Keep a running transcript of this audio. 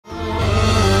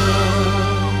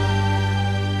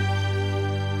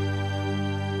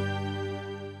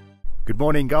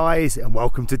morning guys, and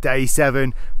welcome to day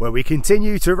 7 where we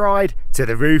continue to ride to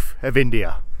the roof of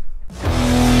India.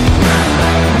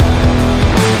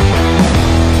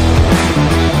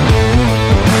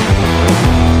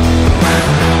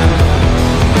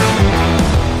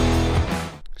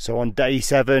 So on day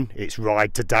 7 it's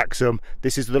ride to Daksum.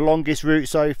 This is the longest route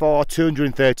so far,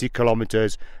 230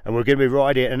 kilometers, and we're going to be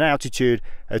riding at an altitude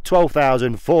of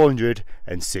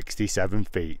 12,467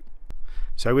 feet.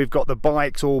 So we've got the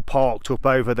bikes all parked up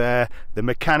over there. The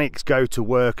mechanics go to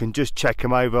work and just check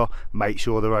them over, make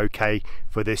sure they're okay,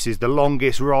 for this is the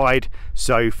longest ride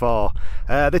so far.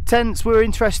 The tents were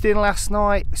interesting last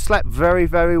night, slept very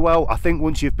well. I think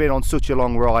once you've been on such a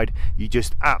long ride you're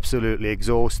just absolutely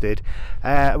exhausted.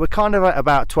 We're kind of at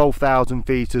about 12,000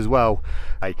 feet as well.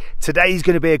 Today's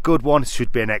going to be a good one,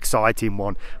 should be an exciting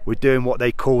one. We're doing what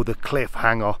they call the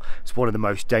cliffhanger. It's one of the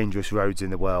most dangerous roads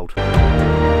in the world.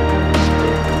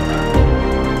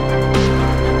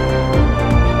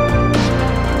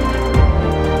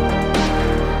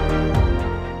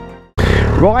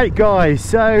 Right guys,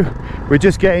 so we're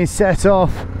just getting set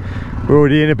off. We're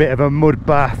already in a bit of a mud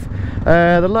bath.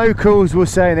 The locals were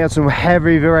saying they had some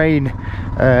heavy rain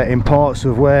in parts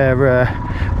of where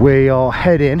we are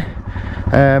heading.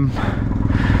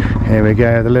 Here we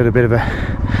go, a little bit of the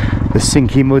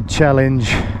sinky mud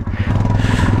challenge.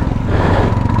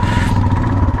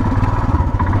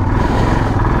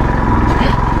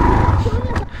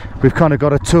 We've kind of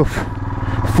got a tough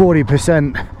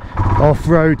 40%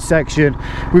 off-road section.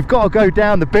 We've got to go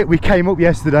down the bit we came up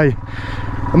yesterday,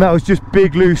 and that was just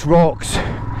big loose rocks.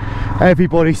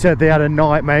 Everybody said they had a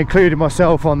nightmare, including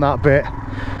myself on that bit.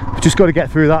 We've just got to get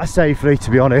through that safely,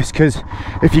 to be honest, because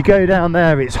if you go down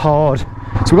there it's hard.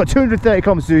 So we've got 230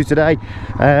 kilometers to do today.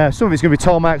 Some of it's going to be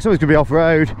tarmac, some of it's going to be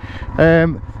off-road,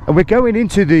 and we're going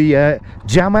into the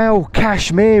Jammu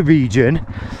Kashmir region.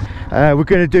 We're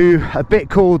going to do a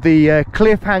bit called the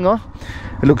cliffhanger.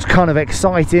 It looks kind of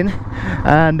exciting,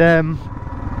 and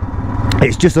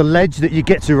it's just a ledge that you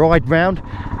get to ride round,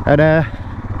 and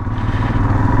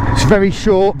it's very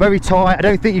short, very tight. I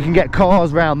don't think you can get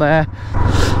cars around there.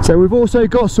 So we've also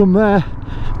got some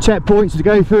checkpoints to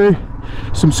go through,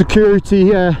 some security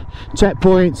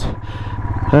checkpoints.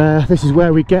 This is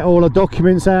where we get all our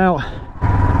documents out.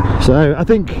 So I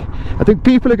think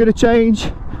people are going to change.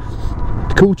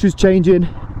 The culture's changing.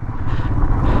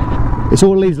 It's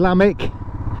all Islamic.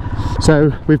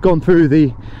 So we've gone through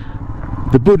the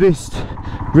Buddhist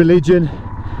religion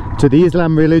to the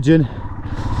Islam religion.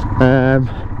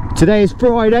 Today is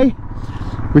Friday,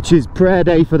 which is prayer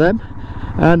day for them,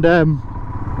 and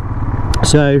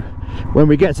so when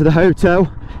we get to the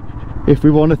hotel, if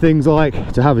we want things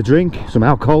like to have a drink, some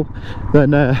alcohol,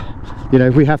 then you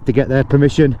know, we have to get their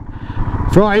permission.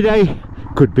 Friday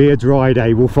could be a dry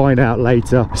day, we'll find out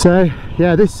later. So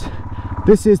yeah, this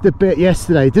is the bit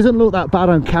yesterday. It doesn't look that bad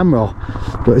on camera,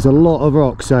 but there's a lot of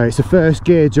rock, so it's a first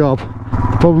gear job.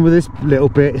 The problem with this little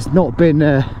bit, it's not been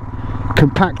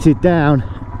compacted down.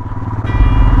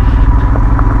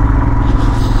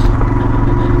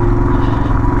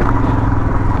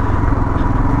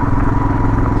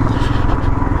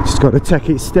 Just got to take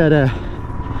it steady.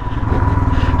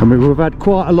 I mean, we've had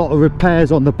quite a lot of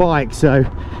repairs on the bike, so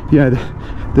you know,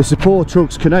 the support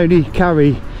trucks can only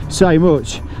carry so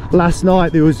much. Last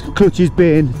night there was clutches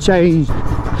being changed.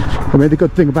 I mean, the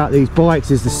good thing about these bikes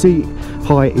is the seat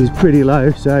height is pretty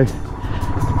low, so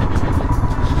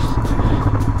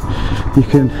you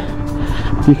can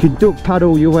duck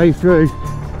paddle your way through.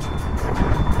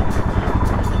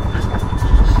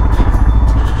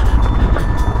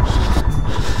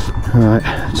 Alright,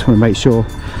 just want to make sure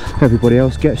everybody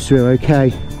else gets through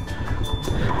okay.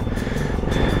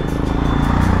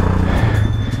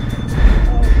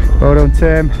 Well done,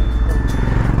 Tim.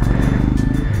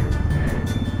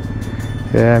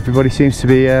 Yeah, everybody seems to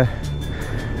be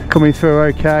coming through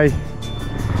okay.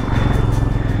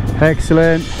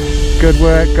 Excellent. Good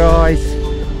work, guys.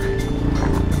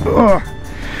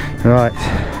 Right.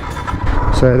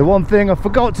 So the one thing I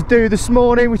forgot to do this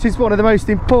morning, which is one of the most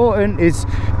important, is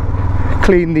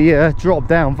clean the drop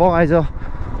down visor.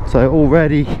 So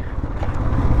already,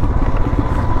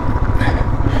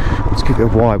 let's keep it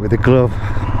white with the glove.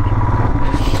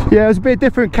 Yeah, it was a bit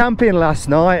different camping last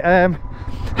night.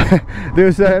 There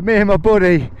was me and my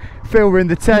buddy Phil were in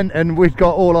the tent, and we've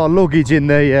got all our luggage in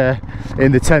the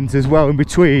tent as well in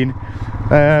between.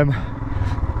 Yeah,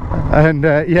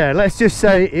 let's just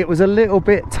say it was a little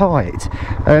bit tight,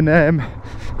 and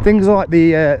things like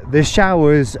the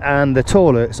showers and the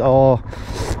toilets are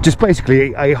just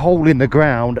basically a hole in the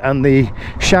ground, and the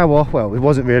shower, well, it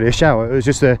wasn't really a shower, it was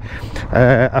just a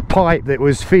pipe that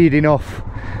was feeding off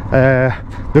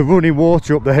the running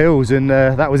water up the hills, and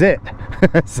that was it.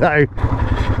 So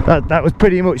that was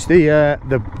pretty much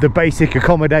the basic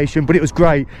accommodation, but it was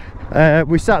great.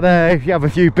 We sat there, you have a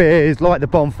few beers, light the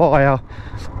bonfire.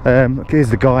 Here's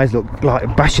the guys, look,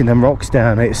 like bashing them rocks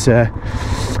down. It's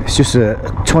just a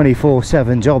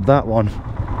 24/7 job, that one.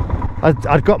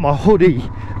 I'd got my hoodie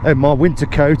and my winter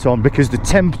coat on because the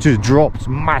temperature dropped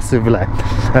massively.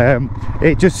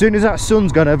 It just, as soon as that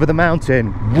sun's gone over the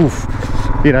mountain, woof,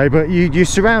 you know. But you're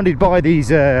surrounded by these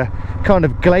kind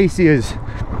of glaciers,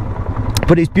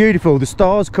 but it's beautiful. The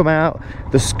stars come out,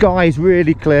 the sky's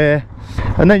really clear,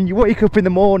 and then you wake up in the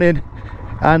morning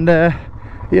and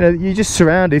you know, you're just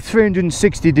surrounded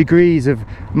 360 degrees of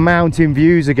mountain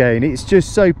views again. It's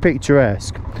just so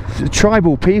picturesque. The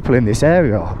tribal people in this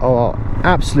area are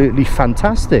absolutely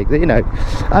fantastic, you know,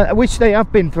 which they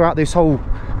have been throughout this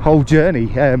whole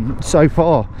journey so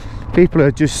far. People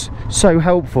are just so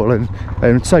helpful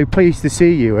and so pleased to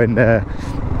see you, and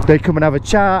they come and have a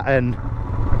chat, and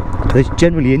they're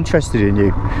generally interested in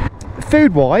you.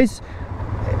 Food wise,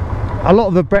 a lot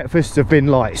of the breakfasts have been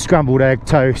like scrambled egg,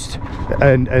 toast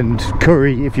and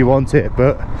curry if you want it,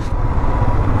 but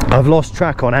I've lost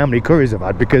track on how many curries I've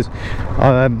had, because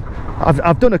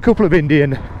I've done a couple of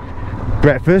Indian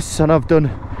breakfasts and I've done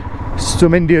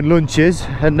some Indian lunches,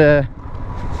 and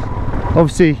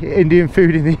obviously Indian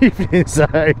food in the evening, so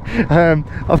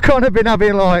I've kind of been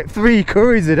having like 3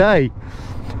 curries a day.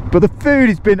 But the food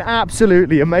has been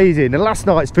absolutely amazing, and last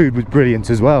night's food was brilliant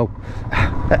as well.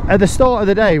 At the start of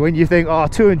the day, when you think, oh,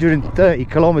 230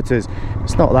 kilometers,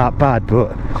 it's not that bad, but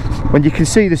when you can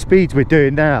see the speeds we're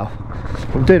doing now,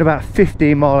 I'm doing about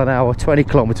 15 mile an hour, 20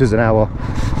 kilometers an hour,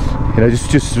 you know,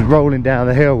 just rolling down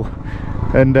the hill.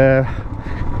 And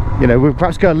you know, we'll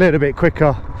perhaps go a little bit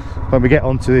quicker when we get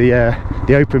onto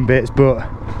the open bits, but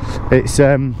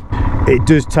it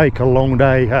does take a long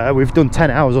day. We've done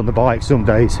 10 hours on the bike some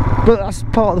days, but that's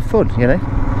part of the fun, you know.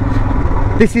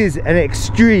 This is an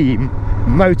extreme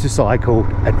motorcycle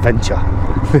adventure.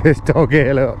 This dog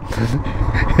here, look.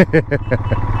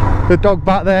 The dog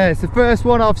back there, it's the first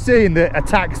one I've seen that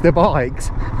attacks the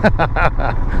bikes.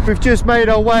 We've just made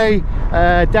our way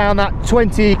down that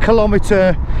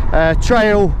 20-kilometer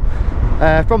trail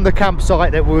from the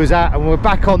campsite that we was at, and we're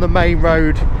back on the main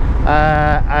road,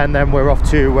 and then we're off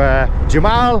to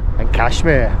Jamal and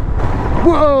Kashmir.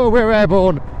 Whoa, we're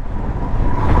airborne.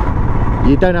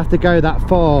 You don't have to go that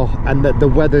far, and the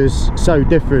weather's so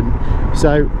different.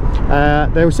 So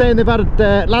they were saying they've had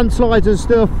landslides and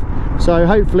stuff, so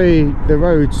hopefully the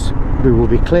roads will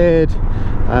be cleared,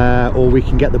 or we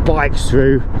can get the bikes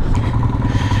through.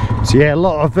 So yeah, a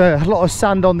lot of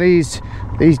sand on these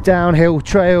downhill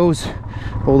trails.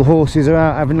 All the horses are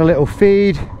out having a little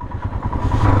feed.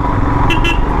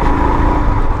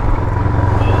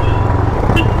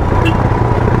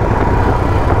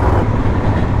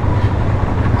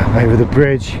 Over the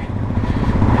bridge.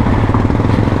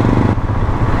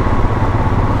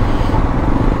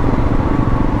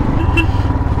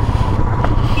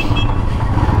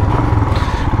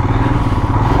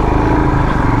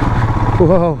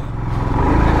 Whoa.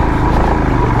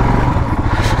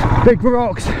 Big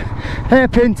rocks,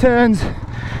 hairpin turns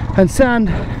and sand.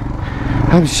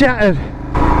 I'm shattered. There's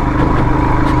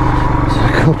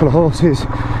a couple of horses.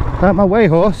 Out my way,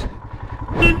 horse.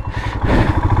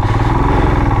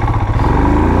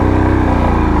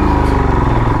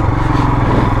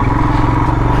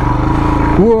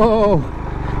 Whoa,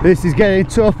 this is getting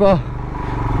tougher.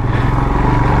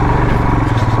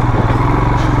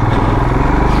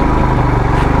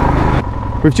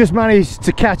 We've just managed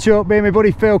to catch up, me and my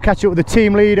buddy Phil catch up with the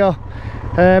team leader.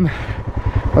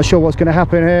 Not sure what's going to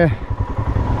happen here.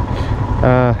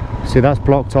 See, that's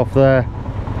blocked off there.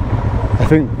 I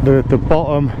think the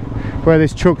bottom where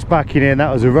this truck's backing in,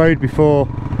 that was a road before.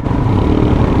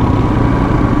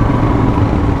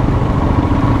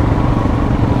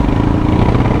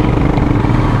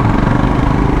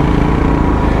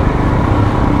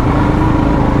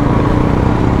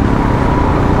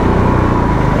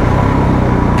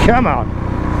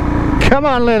 Come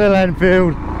on, little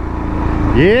Enfield.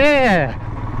 Yeah.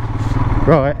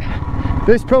 Right.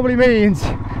 This probably means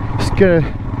it's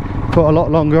gonna put a lot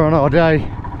longer on our day.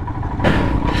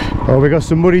 Oh, we got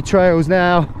some muddy trails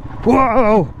now.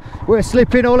 Whoa! We're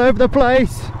slipping all over the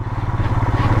place.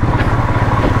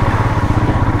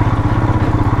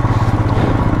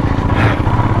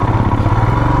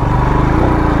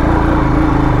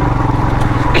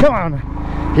 Come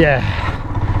on. Yeah.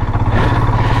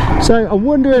 So I'm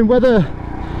wondering whether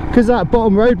because that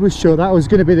bottom road was shut, that was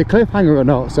going to be the cliffhanger or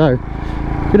not. So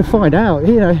I'm going to find out,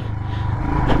 you know.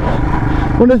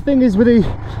 One of the things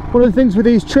with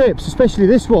these trips, especially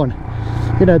this one,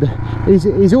 you know,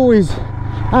 he's always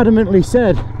adamantly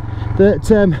said that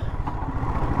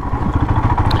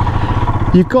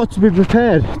you've got to be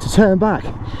prepared to turn back,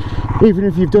 even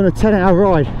if you've done a 10-hour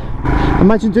ride.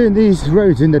 Imagine doing these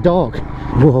roads in the dark.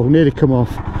 Whoa, nearly come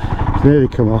off. Nearly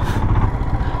come off.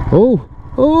 Oh,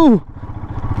 oh!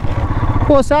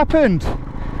 What's happened?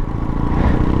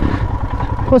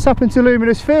 What's happened to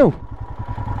Luminous Phil?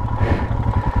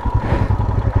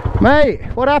 Mate,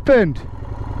 what happened?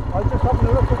 I was just having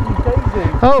a look at these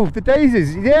daisies. Oh, the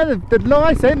daisies. Yeah, they're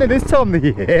nice, ain't they, this time of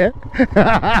the year?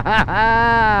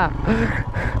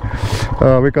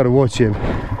 Oh, we've got to watch him. Look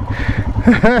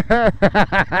at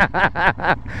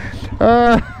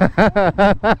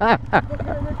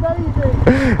the daisies.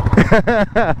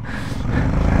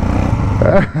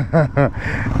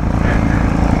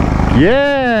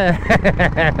 Yeah.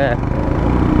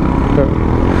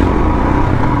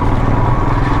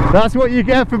 That's what you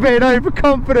get for being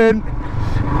overconfident.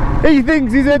 He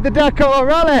thinks he's at the Dakar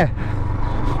Rally.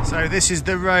 So this is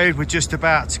the road we're just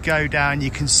about to go down.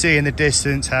 You can see in the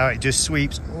distance how it just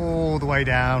sweeps all the way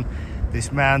down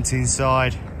this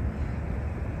mountainside.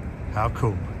 How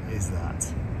cool is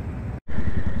that?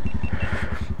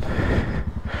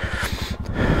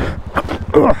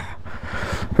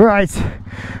 Right,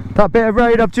 that bit of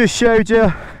road I've just showed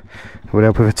you would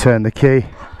help if I turn the key.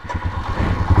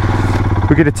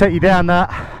 We're going to take you down that.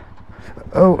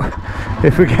 Oh,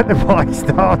 if we get the bike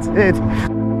started.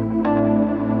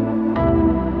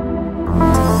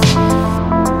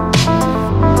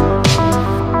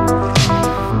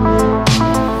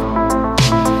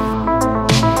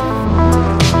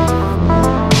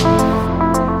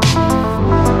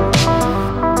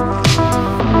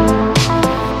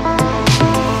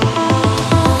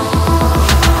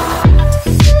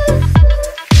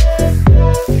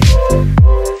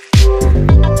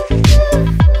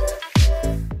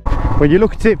 When you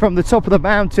look at it from the top of the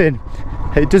mountain,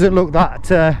 it doesn't look that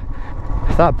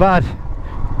that bad.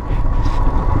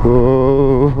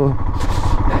 Whoa.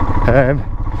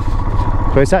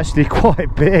 But it's actually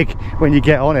quite big when you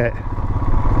get on it.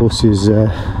 Horses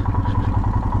all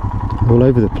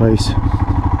over the place.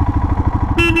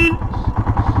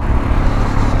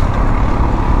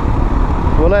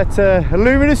 We'll let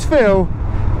Luminous Phil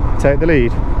take the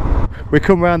lead. We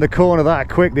come round the corner that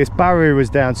quick. This barrier was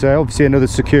down, so obviously another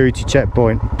security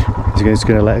checkpoint. He's just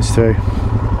going to let us through.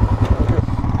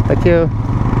 Thank you.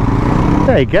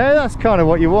 There you go, that's kind of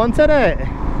what you want, isn't it?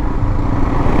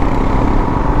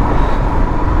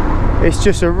 It's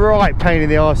just a right pain in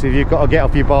the arse if you've got to get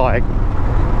off your bike,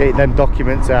 get them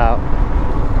documents out.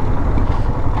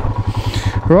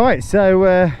 Right,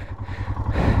 so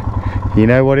you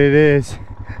know what it is.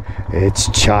 It's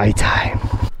chai time.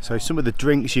 So some of the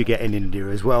drinks you get in India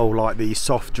as well, like these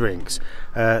soft drinks,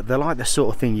 they're like the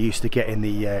sort of thing you used to get in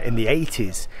the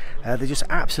 80s. They're just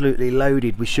absolutely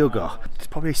loaded with sugar. There's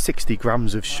probably 60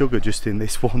 grams of sugar just in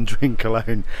this one drink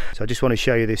alone. So I just want to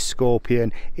show you this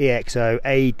Scorpion EXO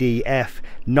ADF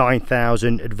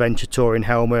 9000 Adventure Touring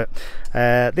helmet.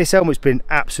 This helmet's been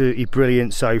absolutely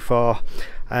brilliant so far.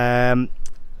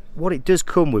 What it does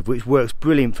come with, which works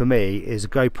brilliant for me, is a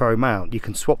GoPro mount. You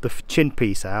can swap the chin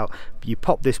piece out, you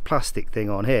pop this plastic thing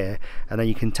on here, and then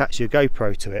you can attach your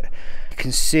GoPro to it. You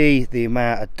can see the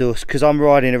amount of dust, because I'm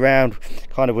riding around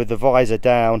kind of with the visor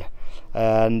down,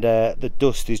 and the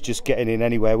dust is just getting in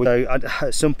anywhere. So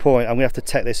at some point I'm gonna have to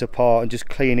take this apart and just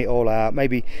clean it all out,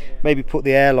 maybe put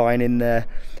the airline in there.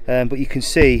 But you can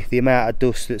see the amount of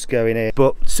dust that's going in.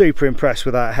 But super impressed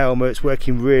with that helmet, it's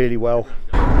working really well.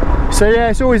 So yeah,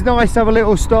 it's always nice to have a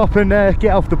little stop and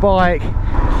get off the bike.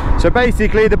 So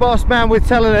basically the boss man was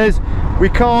telling us we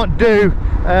can't do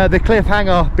the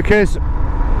cliffhanger because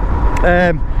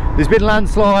there's been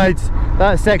landslides,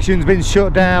 that section's been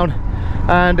shut down,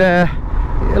 and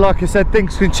like I said,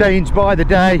 things can change by the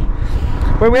day.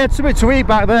 When we had something to eat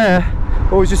back there,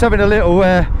 I was just having a little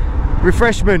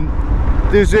refreshment.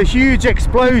 There's a huge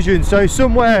explosion, so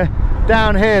somewhere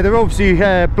down here they're obviously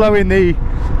blowing the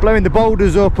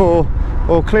boulders up or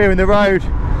clearing the road.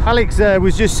 Alex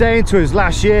was just saying to us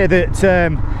last year that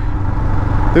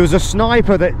there was a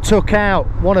sniper that took out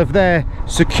one of their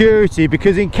security,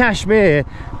 because in Kashmir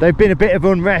they've been a bit of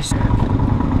unrest.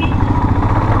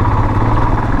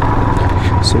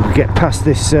 So we get past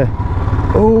this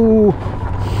oh,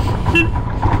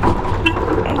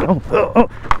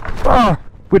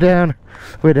 we're down,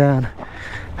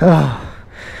 oh,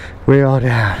 we are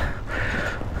down.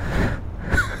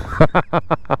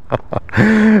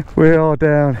 We are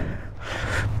down.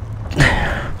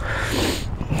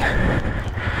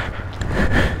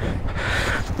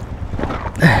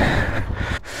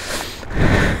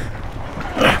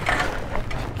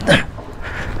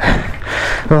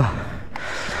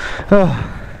 Oh,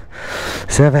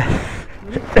 seven.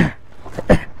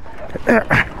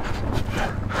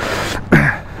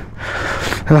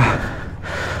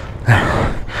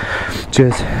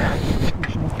 Cheers.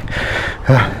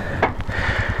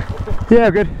 Yeah,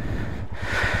 good.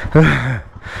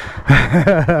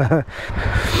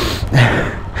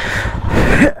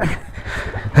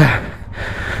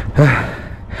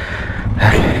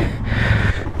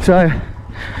 So,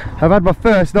 I've had my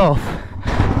first off.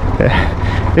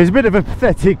 It's a bit of a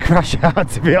pathetic crash out,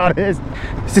 to be honest.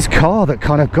 It's this car that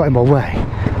kind of got in my way.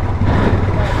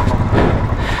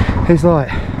 It's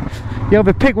like, you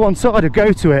either pick one side or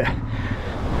go to it.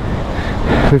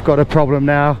 We've got a problem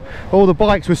now. All the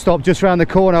bikes were stopped just around the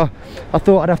corner. I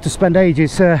thought I'd have to spend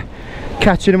ages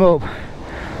catching them up.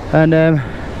 And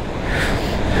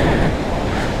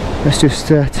let's just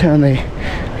turn the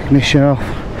ignition off.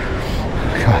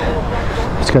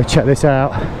 Let's go check this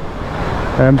out.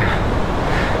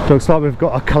 Looks like we've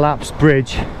got a collapsed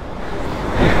bridge.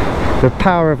 The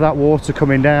power of that water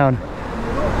coming down.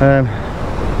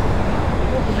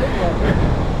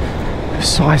 The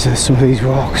size of some of these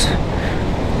rocks.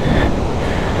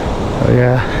 Oh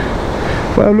yeah.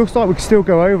 Well, it looks like we can still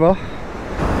go over.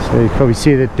 So you can probably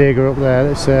see the digger up there.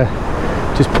 That's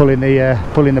just pulling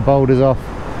the boulders off.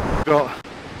 We've got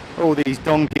all these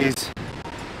donkeys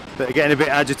that are getting a bit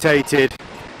agitated.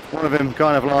 One of them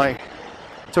kind of like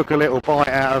took a little bite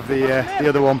out of the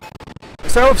other one.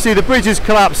 So obviously the bridge has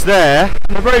collapsed there,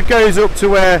 and the road goes up to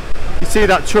where you see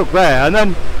that truck there, and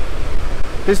then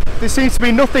there seems to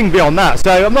be nothing beyond that.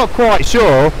 So I'm not quite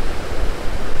sure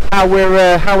how we're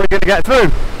going to get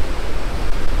through.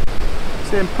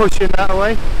 See him pushing that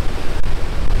away.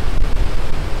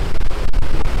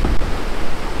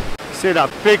 See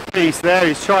that big piece there?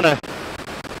 He's trying to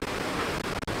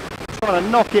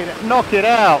knock it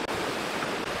out.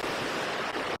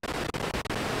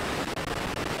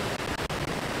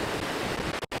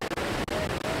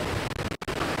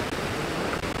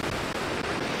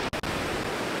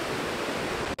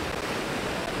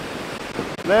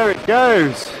 There it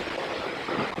goes.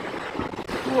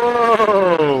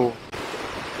 Whoa.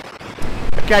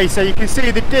 Okay, so you can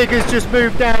see the digger's just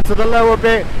moved down to the lower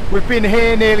bit. We've been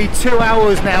here nearly 2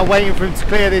 hours now waiting for him to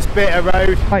clear this bit of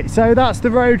road. Right, so that's the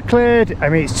road cleared. I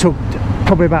mean, it took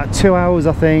probably about 2 hours,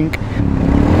 I think.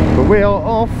 But we are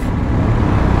off.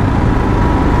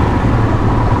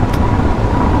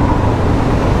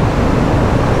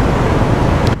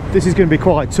 This is going to be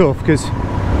quite tough because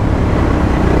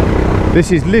this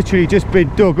has literally just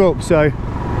been dug up, so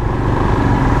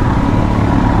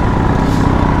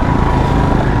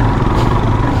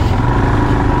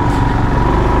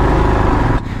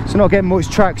not getting much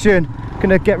traction.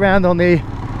 Gonna get round on the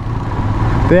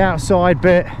outside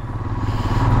bit.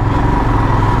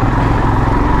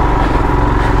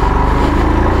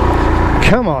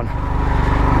 Come on.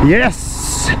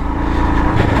 Yes!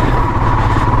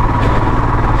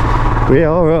 We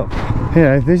are up. You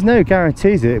know, there's no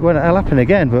guarantees it won't happen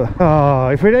again, but oh,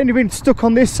 if we'd only been stuck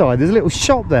on this side, there's a little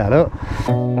shop there, look.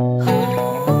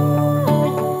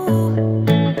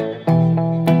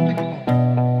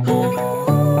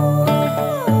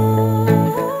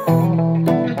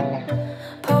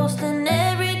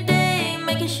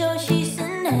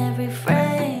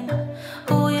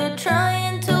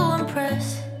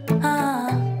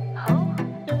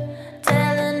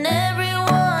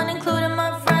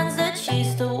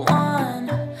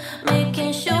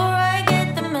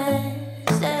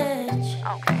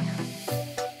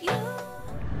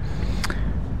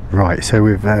 Right, so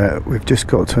we've just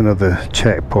got to another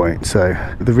checkpoint. So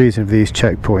the reason for these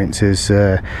checkpoints is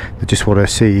they just want to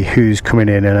see who's coming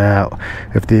in and out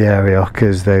of the area,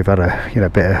 because they've had a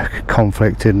bit of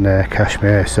conflict in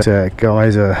Kashmir. So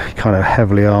guys are kind of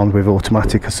heavily armed with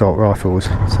automatic assault rifles.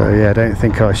 So yeah, I don't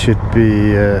think I should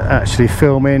be actually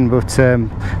filming, but they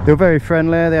were very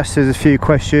friendly. They asked us a few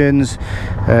questions,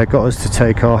 got us to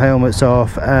take our helmets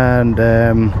off, and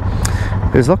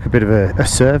there's like a bit of a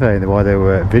survey in the way they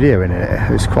were videoing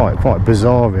it. It's quite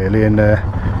bizarre, really, and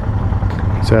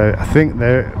so I think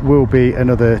there will be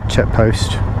another check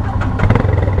post.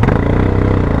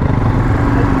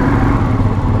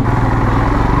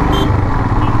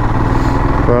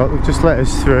 Well, they've just let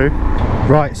us through.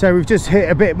 Right, so we've just hit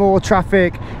a bit more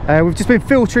traffic. We've just been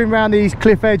filtering around these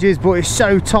cliff edges, but it's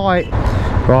so tight.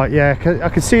 Right, yeah, I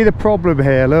can see the problem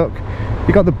here. Look,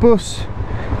 you got the bus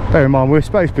Bear in mind we're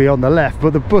supposed to be on the left,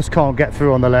 but the bus can't get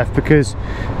through on the left because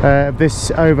of this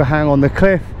overhang on the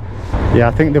cliff. Yeah,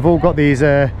 I think they've all got these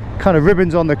kind of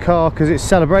ribbons on the car because it's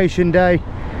celebration day.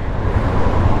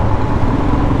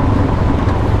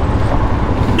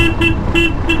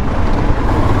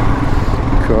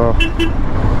 Cool.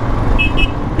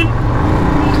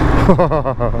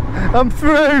 I'm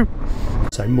through!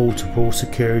 So multiple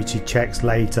security checks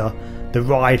later, the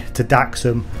ride to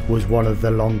Daksum was one of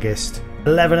the longest.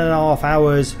 11.5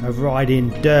 hours of riding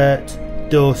dirt,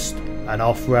 dust and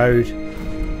off-road,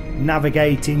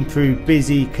 navigating through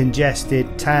busy,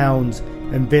 congested towns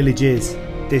and villages.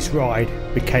 This ride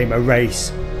became a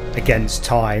race against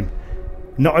time.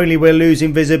 Not only we're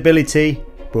losing visibility,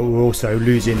 but we're also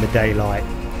losing the daylight.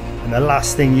 And the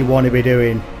last thing you want to be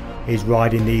doing is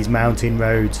riding these mountain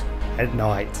roads at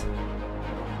night.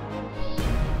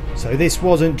 So this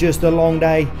wasn't just a long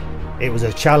day, it was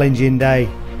a challenging day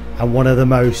and one of the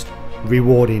most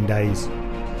rewarding days.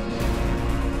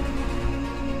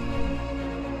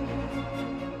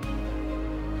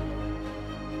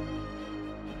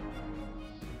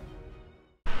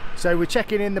 So we're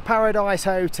checking in the Paradise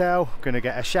Hotel, gonna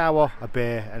get a shower, a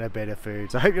beer and a bit of food.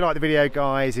 So I hope you liked the video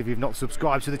guys. If you've not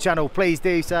subscribed to the channel, please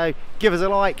do so. Give us a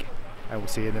like and we'll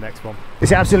see you in the next one.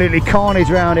 It's absolutely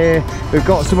carnage around here. We've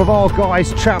got some of our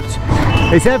guys trapped.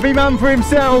 It's every man for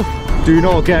himself. Do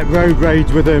not get road rage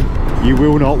with him. You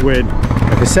will not win.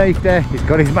 And for safety, he's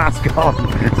got his mask on.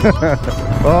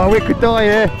 Oh, we could die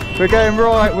here. We're going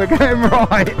right, we're going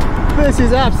right. This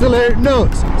is absolute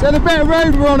nuts. So the better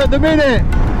road we're on at the minute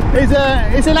is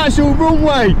it's an actual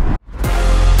runway.